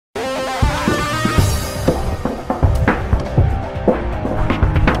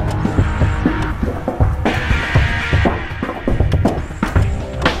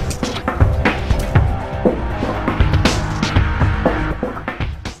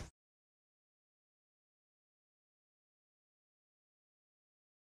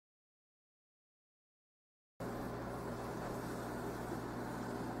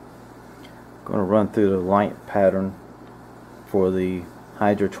going to run through the light pattern for the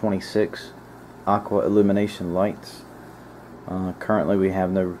Hydra 26 Aqua Illumination lights. Currently we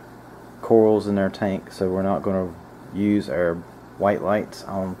have no corals in our tank, so we're not going to use our white lights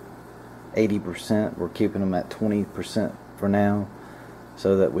on 80%. We're keeping them at 20% for now,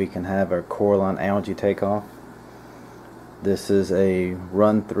 so that we can have our coralline algae take off. This is a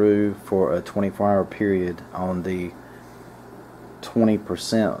run through for a 24-hour period on the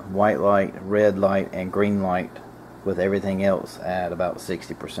 20% white light, red light, and green light, with everything else at about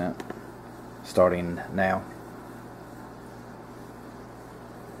 60% starting now.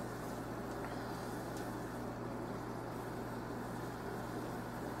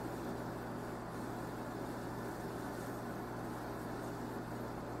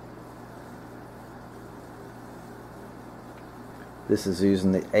 This is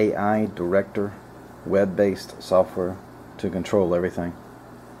using the AI Director web-based software to control everything.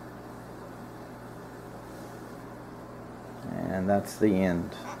 And that's the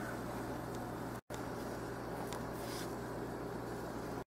end.